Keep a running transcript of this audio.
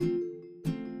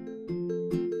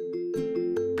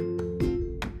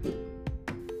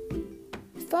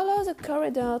Follow the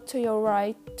corridor to your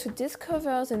right to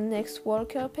discover the next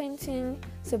Walker painting,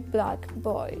 The Black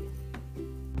Boy.